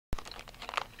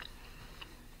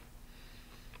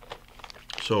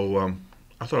So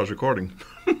I thought I was recording,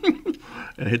 and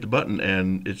I hit the button,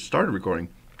 and it started recording.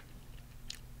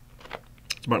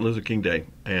 It's Martin Luther King Day,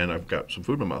 and I've got some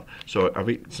food in my mouth. So I've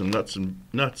eaten some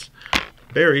nuts,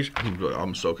 berries.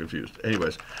 I'm so confused.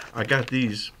 Anyways, I got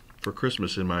these for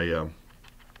Christmas in my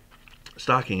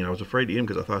stocking, and I was afraid to eat them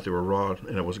because I thought they were raw,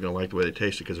 and I wasn't going to like the way they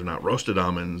tasted because they're not roasted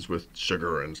almonds with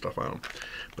sugar and stuff on them.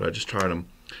 But I just tried them,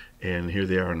 and here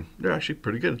they are, and they're actually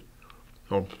pretty good.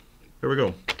 So there we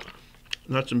go.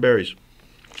 Nuts and berries.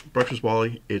 Breakfast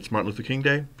Wally. It's Martin Luther King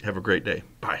Day. Have a great day.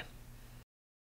 Bye.